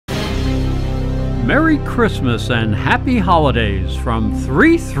Merry Christmas and Happy Holidays from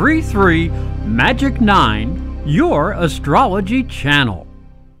 333 Magic 9, your astrology channel.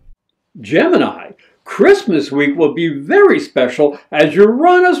 Gemini, Christmas week will be very special as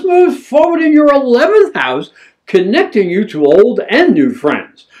Uranus moves forward in your 11th house, connecting you to old and new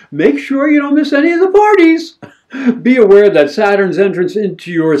friends. Make sure you don't miss any of the parties. Be aware that Saturn's entrance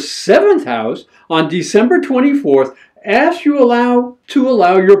into your 7th house on December 24th asks you to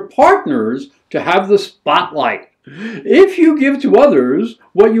allow your partners to have the spotlight. If you give to others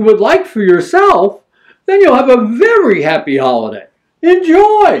what you would like for yourself, then you'll have a very happy holiday.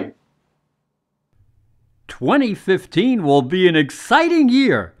 Enjoy! 2015 will be an exciting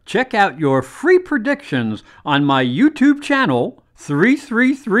year. Check out your free predictions on my YouTube channel,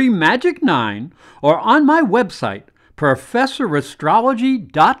 333 Magic 9, or on my website,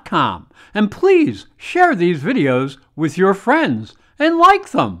 ProfessorAstrology.com. And please share these videos with your friends and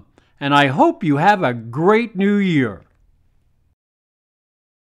like them. And I hope you have a great new year.